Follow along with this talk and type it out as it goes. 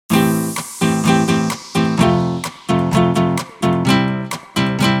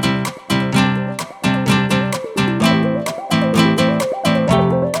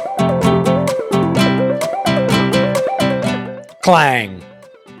Clang!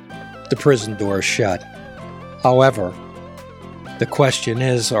 The prison door is shut. However, the question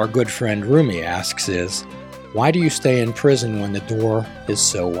is, our good friend Rumi asks is, why do you stay in prison when the door is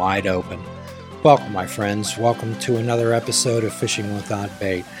so wide open? Welcome, my friends. Welcome to another episode of Fishing Without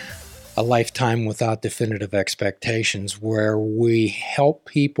Bait, a lifetime without definitive expectations, where we help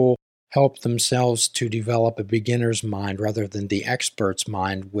people help themselves to develop a beginner's mind rather than the expert's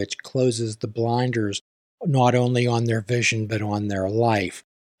mind, which closes the blinders not only on their vision but on their life.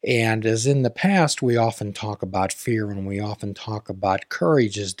 And as in the past, we often talk about fear and we often talk about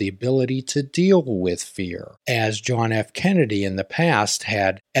courage as the ability to deal with fear. As John F. Kennedy in the past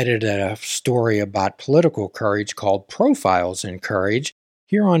had edited a story about political courage called Profiles in Courage,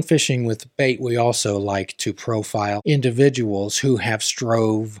 here on Fishing with Bait, we also like to profile individuals who have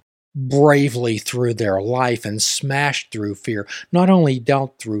strove bravely through their life and smashed through fear, not only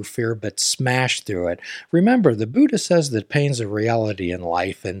dealt through fear, but smashed through it. Remember, the Buddha says that pain's a reality in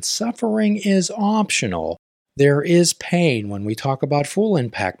life and suffering is optional. There is pain when we talk about full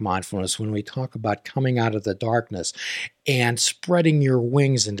impact mindfulness, when we talk about coming out of the darkness and spreading your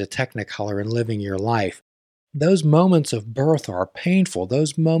wings into Technicolor and living your life. Those moments of birth are painful.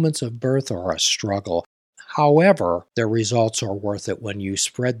 Those moments of birth are a struggle. However, the results are worth it when you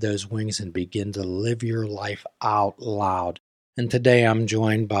spread those wings and begin to live your life out loud. And today I'm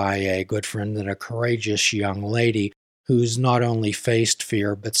joined by a good friend and a courageous young lady who's not only faced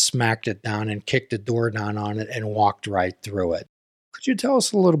fear, but smacked it down and kicked the door down on it and walked right through it. Could you tell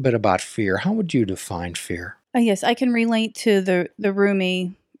us a little bit about fear? How would you define fear? Yes, I can relate to the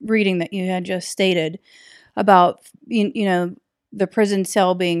Rumi reading that you had just stated about, the prison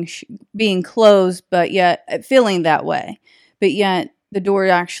cell being closed, but yet feeling that way. But yet the door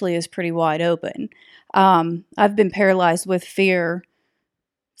actually is pretty wide open. I've been paralyzed with fear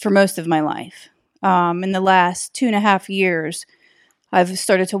for most of my life. In the last 2.5 years, I've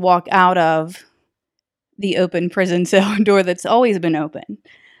started to walk out of the open prison cell door that's always been open.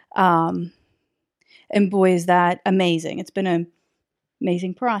 And boy, is that amazing. It's been an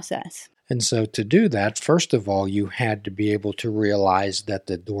amazing process. And so to do that, first of all, you had to be able to realize that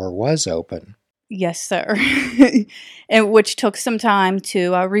the door was open. Yes, sir. And which took some time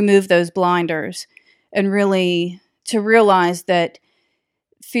to remove those blinders and really to realize that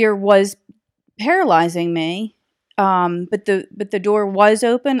fear was paralyzing me. But the door was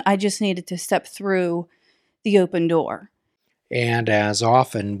open. I just needed to step through the open door. And as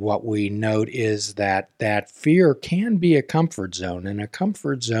often, what we note is that fear can be a comfort zone, and a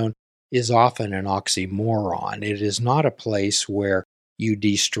comfort zone is often an oxymoron. It is not a place where you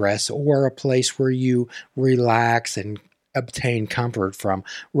de-stress or a place where you relax and obtain comfort from.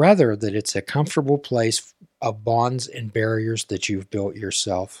 Rather, that it's a comfortable place of bonds and barriers that you've built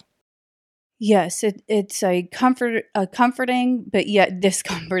yourself. Yes, it's a comforting but yet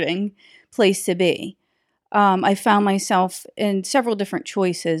discomforting place to be. I found myself in several different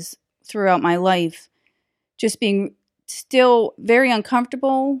choices throughout my life, just being still very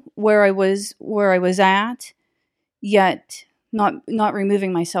uncomfortable where I was at, yet not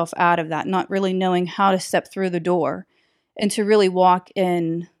removing myself out of that, not really knowing how to step through the door and to really walk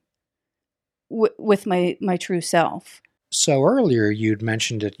in with my true self. So earlier you'd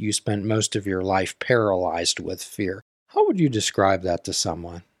mentioned that you spent most of your life paralyzed with fear. How would you describe that to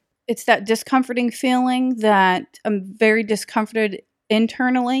someone? It's that discomforting feeling that I'm very discomforted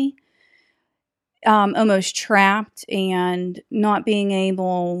internally, almost trapped and not knowing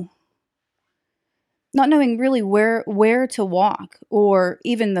really where to walk or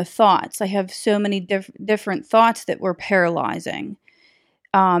even the thoughts. I have so many different thoughts that were paralyzing.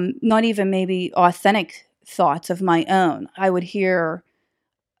 Not even maybe authentic thoughts of my own. I would hear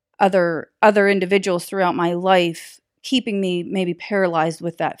other individuals throughout my life keeping me maybe paralyzed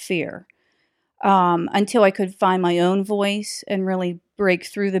with that fear. Until I could find my own voice and really break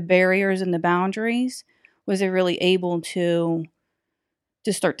through the barriers and the boundaries, was I really able to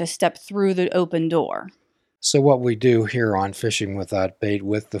start to step through the open door. So what we do here on Fishing Without Bait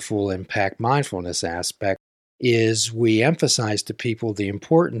with the full impact mindfulness aspect is we emphasize to people the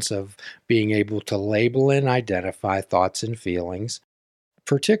importance of being able to label and identify thoughts and feelings,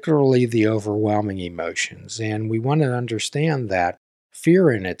 particularly the overwhelming emotions. And we want to understand that fear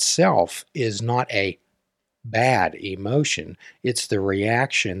in itself is not a bad emotion. It's the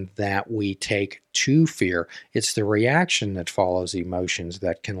reaction that we take to fear. It's the reaction that follows emotions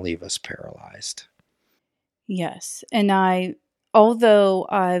that can leave us paralyzed. Yes. And although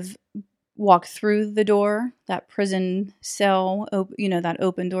I've walked through the door, that prison cell, that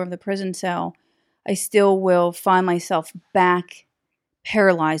open door of the prison cell, I still will find myself back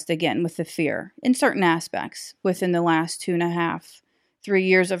paralyzed again with the fear in certain aspects within the last 2.5, 3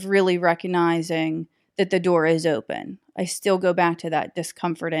 years of really recognizing that the door is open. I still go back to that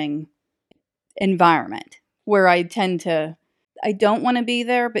discomforting environment where I don't want to be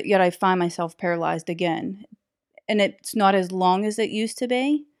there, but yet I find myself paralyzed again. And it's not as long as it used to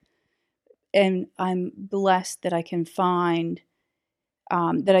be. And I'm blessed that I can find,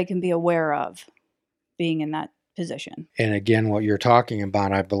 that I can be aware of being in that position. And again, what you're talking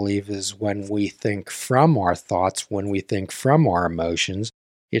about, I believe, is when we think from our thoughts, when we think from our emotions,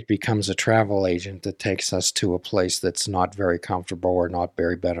 it becomes a travel agent that takes us to a place that's not very comfortable or not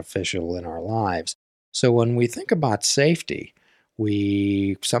very beneficial in our lives. So when we think about safety,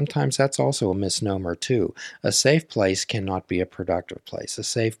 sometimes that's also a misnomer too. A safe place cannot be a productive place. A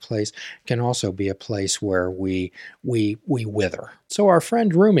safe place can also be a place where we wither. So our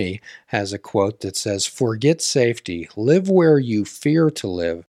friend Rumi has a quote that says, "Forget safety, live where you fear to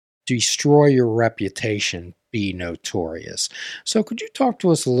live, destroy your reputation, be notorious." So could you talk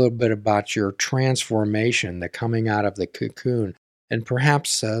to us a little bit about your transformation, the coming out of the cocoon, and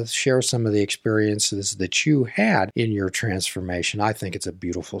perhaps share some of the experiences that you had in your transformation? I think it's a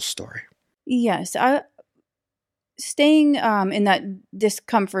beautiful story. Yes. Staying in that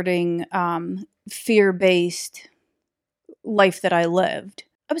discomforting, fear-based life that I lived,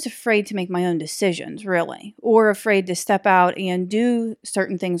 I was afraid to make my own decisions, really, or afraid to step out and do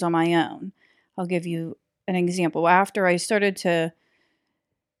certain things on my own. I'll give you an example. After I started to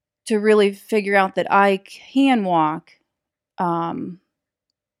really figure out that I can walk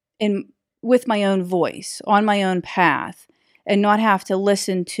with my own voice, on my own path, and not have to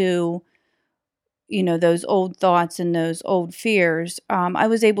listen to, those old thoughts and those old fears, I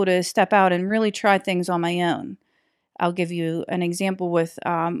was able to step out and really try things on my own. I'll give you an example with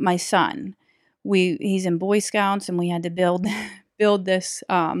my son. He's in Boy Scouts, and we had to build this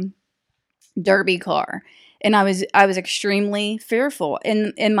derby car, and I was extremely fearful.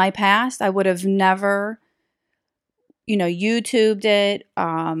 In my past, I would have never, YouTubed it,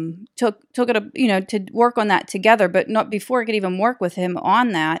 took it, to work on that together, but not before I could even work with him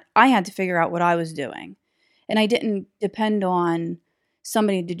on that. I had to figure out what I was doing, and I didn't depend on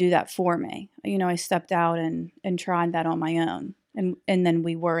somebody to do that for me. I stepped out and tried that on my own, and then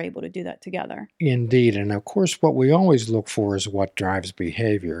we were able to do that together. Indeed, and of course, what we always look for is what drives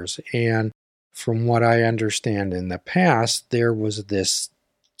behaviors. And from what I understand in the past, there was this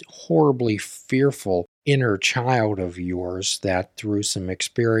horribly fearful inner child of yours that through some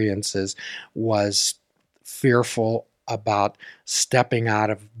experiences was fearful about stepping out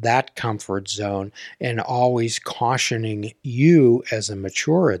of that comfort zone, and always cautioning you as a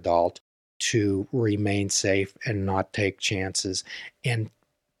mature adult to remain safe and not take chances and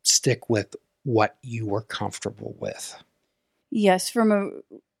stick with what you were comfortable with. Yes,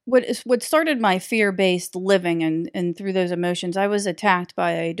 what started my fear-based living and through those emotions, I was attacked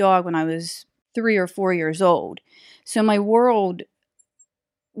by a dog when I was 3 or 4 years old. So my world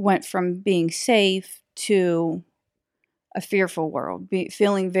went from being safe to a fearful world,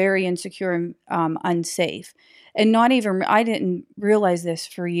 feeling very insecure and unsafe. And I didn't realize this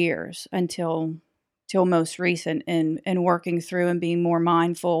for years until most recent in working through and being more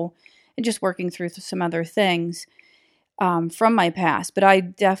mindful and just working through some other things from my past. But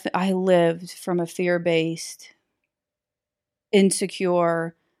I lived from a fear-based,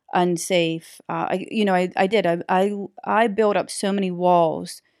 insecure, unsafe. I did. I built up so many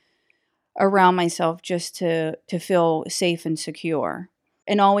walls around myself just to feel safe and secure,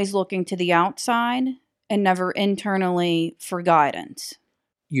 and always looking to the outside and never internally for guidance.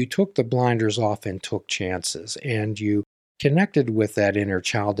 You took the blinders off and took chances, and you connected with that inner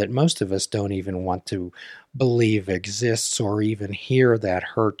child that most of us don't even want to believe exists, or even hear that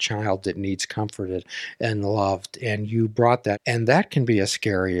hurt child that needs comforted and loved. And you brought that, and that can be a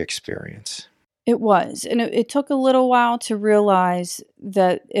scary experience. It was. And it took a little while to realize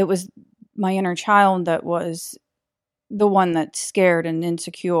that it was my inner child that was the one that's scared and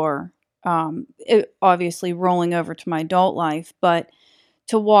insecure. It obviously rolling over to my adult life, but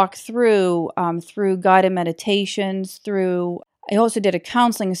to walk through guided meditations, I also did a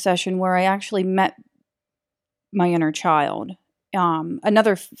counseling session where I actually met my inner child.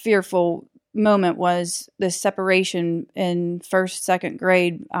 Another fearful moment was the separation in 1st, 2nd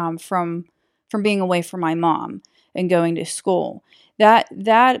grade from being away from my mom and going to school.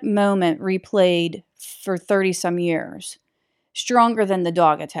 That moment replayed for 30 some years, stronger than the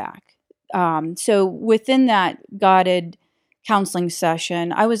dog attack. So within that guided counseling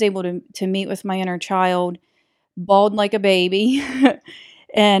session, I was able to meet with my inner child, bawled like a baby.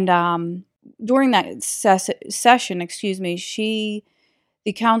 And during that session, she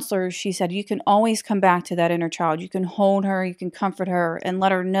the counselor, she said, you can always come back to that inner child. You can hold her, you can comfort her, and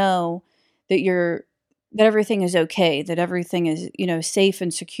let her know that that everything is okay, that everything is, safe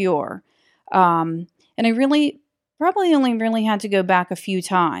and secure. And I really probably only really had to go back a few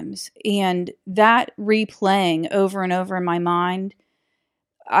times. And that replaying over and over in my mind,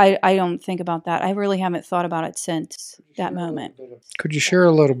 I don't think about that. I really haven't thought about it since that moment. Could you share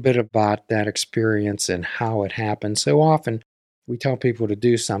a little bit about that experience and how it happened? So often we tell people to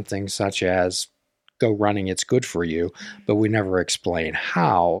do something such as go running, it's good for you, but we never explain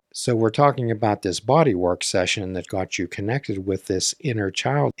how. So we're talking about this bodywork session that got you connected with this inner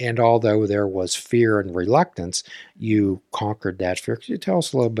child. And although there was fear and reluctance, you conquered that fear. Could you tell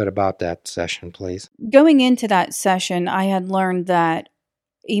us a little bit about that session, please? Going into that session, I had learned that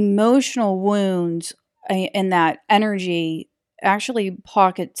emotional wounds and that energy actually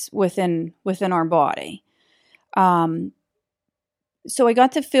pockets within our body. So I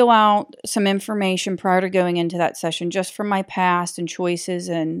got to fill out some information prior to going into that session just from my past and choices,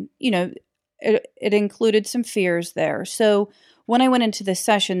 and it included some fears there. So when I went into this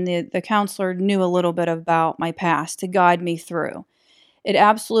session, the counselor knew a little bit about my past to guide me through. It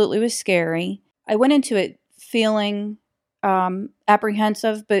absolutely was scary. I went into it feeling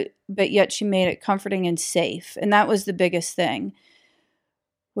apprehensive, but yet she made it comforting and safe. And that was the biggest thing,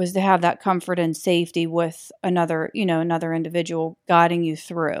 was to have that comfort and safety with another individual guiding you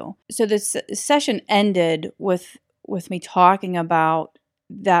through. So this session ended with me talking about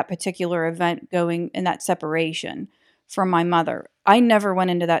that particular event going in that separation from my mother. I never went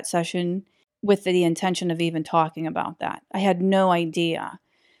into that session with the intention of even talking about that. I had no idea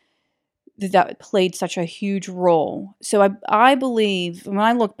that played such a huge role. So I believe, when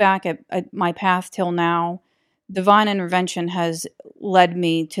I look back at my path till now, divine intervention has led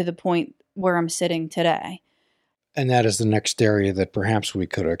me to the point where I'm sitting today. And that is the next area that perhaps we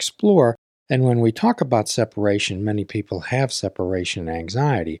could explore. And when we talk about separation, many people have separation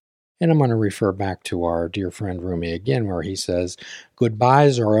anxiety. And I'm going to refer back to our dear friend Rumi again, where he says,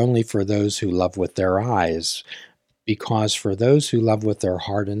 goodbyes are only for those who love with their eyes, because for those who love with their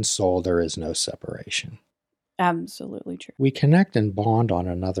heart and soul, there is no separation. Absolutely true. We connect and bond on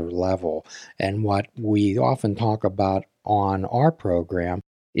another level. And what we often talk about on our program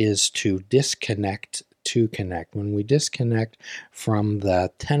is to disconnect to connect. When we disconnect from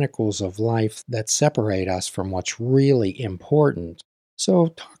the tentacles of life that separate us from what's really important. So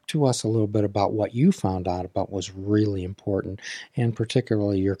talk to us a little bit about what you found out about was really important, and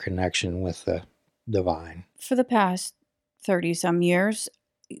particularly your connection with the divine. For the past 30-some years,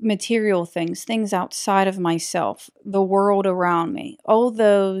 material things outside of myself, the world around me, all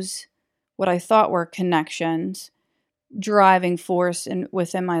those, what I thought were connections, driving force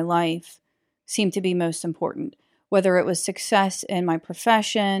within my life, seemed to be most important. Whether it was success in my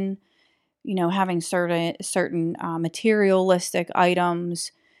profession, having certain materialistic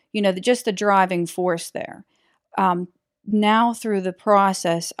items, just the driving force there. Now through the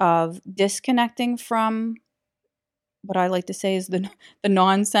process of disconnecting from what I like to say is the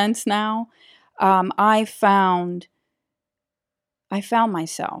nonsense now, I found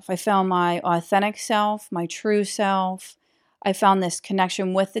myself. I found my authentic self, my true self. I found this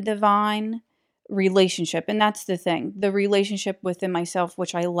connection with the divine relationship. And that's the thing, the relationship within myself,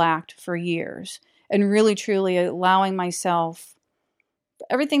 which I lacked for years. And really, truly allowing myself,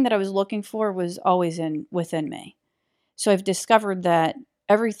 everything that I was looking for was always within me. So I've discovered that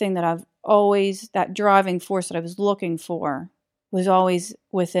everything that that driving force that I was looking for was always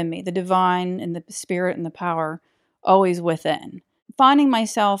within me. The divine and the spirit and the power always within. Finding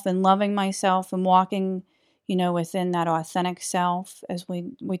myself and loving myself and walking, within that authentic self, as we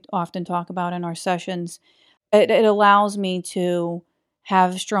often talk about in our sessions, it allows me to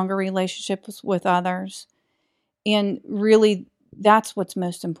have stronger relationships with others. And really, that's what's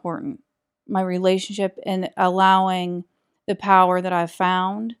most important. My relationship and allowing the power that I've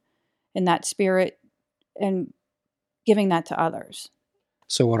found in that spirit and giving that to others.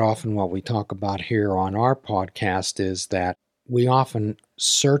 So what we talk about here on our podcast is that we often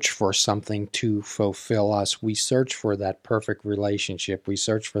search for something to fulfill us. We search for that perfect relationship. We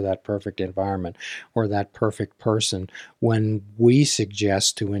search for that perfect environment or that perfect person, when we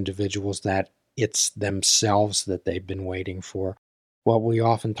suggest to individuals that it's themselves that they've been waiting for. What we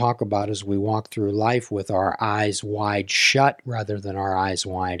often talk about is we walk through life with our eyes wide shut rather than our eyes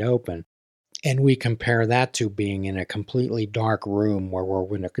wide open. And we compare that to being in a completely dark room, where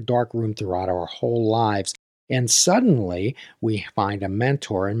we're in a dark room throughout our whole lives. And suddenly we find a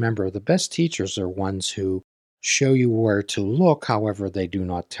mentor. And remember, the best teachers are ones who show you where to look, however, they do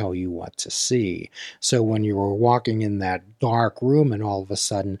not tell you what to see. So when you were walking in that dark room and all of a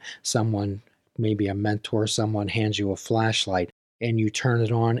sudden someone, maybe a mentor, someone hands you a flashlight and you turn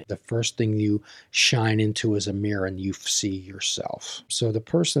it on, the first thing you shine into is a mirror and you see yourself. So the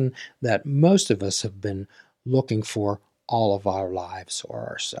person that most of us have been looking for all of our lives or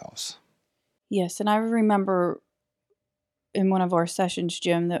ourselves. Yes, and I remember in one of our sessions,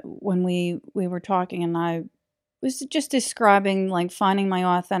 Jim, that when we were talking and I was just describing like finding my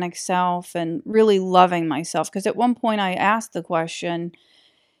authentic self and really loving myself. Because at one point I asked the question,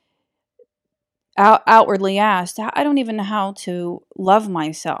 outwardly asked, I don't even know how to love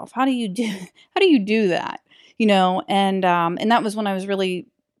myself. How do you do that? And that was when I was really,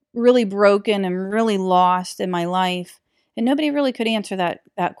 really broken and really lost in my life. And nobody really could answer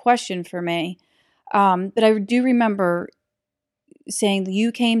that question for me. But I do remember saying that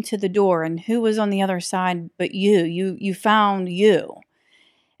you came to the door and who was on the other side but you found you.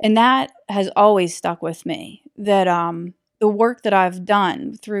 And that has always stuck with me, that the work that I've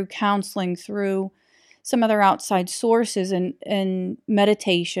done through counseling, through some other outside sources and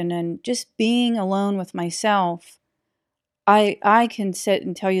meditation and just being alone with myself, I can sit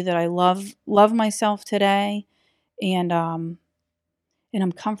and tell you that I love myself today, and I'm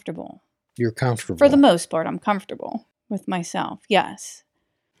comfortable. You're comfortable. For the most part, I'm comfortable with myself, yes.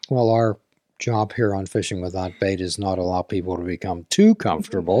 Well, our job here on Fishing Without Bait is not allow people to become too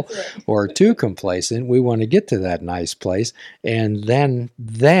comfortable or too complacent. We want to get to that nice place, and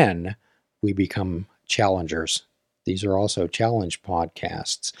then we become challengers. These are also challenge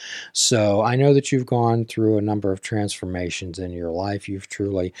podcasts. So I know that you've gone through a number of transformations in your life. You've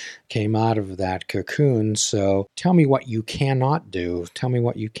truly came out of that cocoon. So tell me what you cannot do. Tell me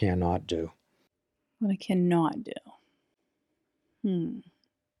what you cannot do. What I cannot do. I'm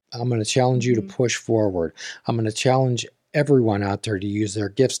going to challenge you to push forward. I'm going to challenge everyone out there to use their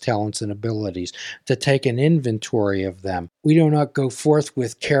gifts, talents, and abilities, to take an inventory of them. We do not go forth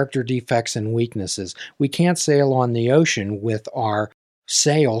with character defects and weaknesses. We can't sail on the ocean with our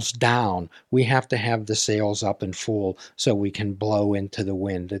sails down. We have to have the sails up and full so we can blow into the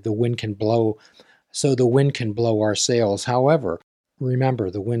wind. The wind can blow our sails. However, remember,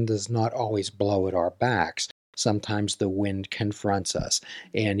 the wind does not always blow at our backs. Sometimes the wind confronts us.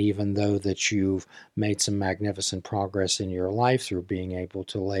 And even though that you've made some magnificent progress in your life through being able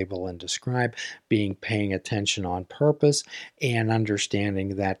to label and describe, paying attention on purpose, and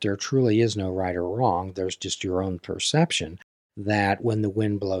understanding that there truly is no right or wrong, there's just your own perception, that when the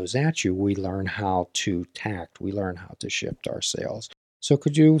wind blows at you, we learn how to tact, we learn how to shift our sails. So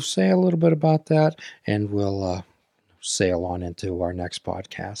could you say a little bit about that? And we'll sail on into our next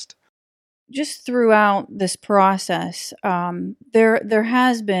podcast. Just throughout this process, there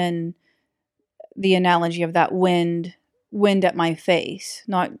has been the analogy of that wind at my face,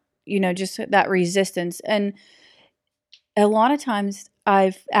 not, just that resistance. And a lot of times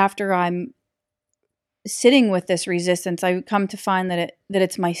after I'm sitting with this resistance, I come to find that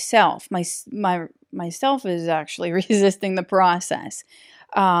it's myself. Myself is actually resisting the process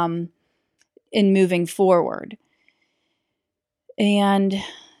in moving forward. And,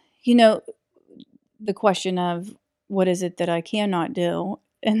 the question of what is it that I cannot do?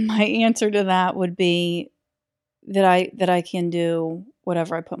 And my answer to that would be that I can do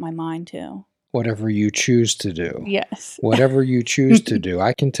whatever I put my mind to. Whatever you choose to do. Yes. Whatever you choose to do.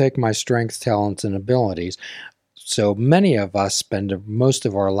 I can take my strengths, talents, and abilities. So many of us spend most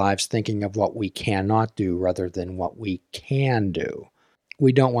of our lives thinking of what we cannot do rather than what we can do.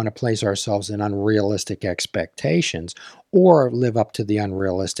 We don't want to place ourselves in unrealistic expectations or live up to the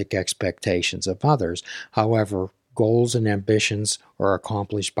unrealistic expectations of others. However, goals and ambitions are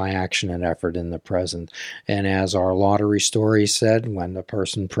accomplished by action and effort in the present. And as our lottery story said, when the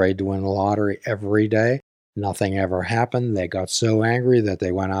person prayed to win the lottery every day, nothing ever happened. They got so angry that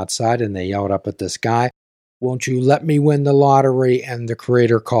they went outside and they yelled up at the sky, "Won't you let me win the lottery?" And the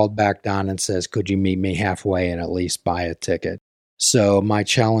Creator called back down and says, "Could you meet me halfway and at least buy a ticket?" So my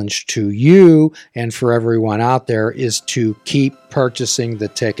challenge to you and for everyone out there is to keep purchasing the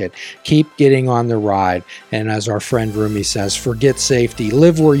ticket, keep getting on the ride. And as our friend Rumi says, forget safety,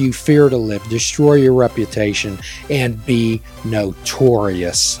 live where you fear to live, destroy your reputation, and be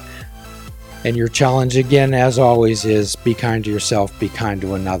notorious. And your challenge again, as always, is be kind to yourself, be kind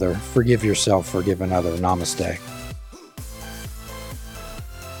to another, forgive yourself, forgive another. Namaste.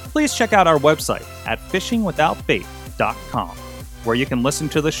 Please check out our website at fishingwithoutbait.com. where you can listen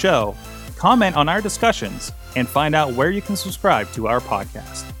to the show, comment on our discussions, and find out where you can subscribe to our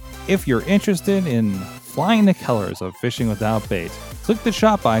podcast. If you're interested in flying the colors of Fishing Without Bait, click the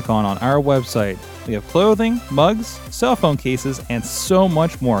shop icon on our website We have clothing, mugs, cell phone cases, and so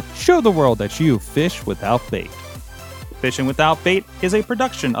much more. Show the world that you fish without bait. Fishing Without Bait is a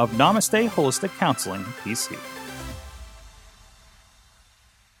production of Namaste Holistic Counseling, PC.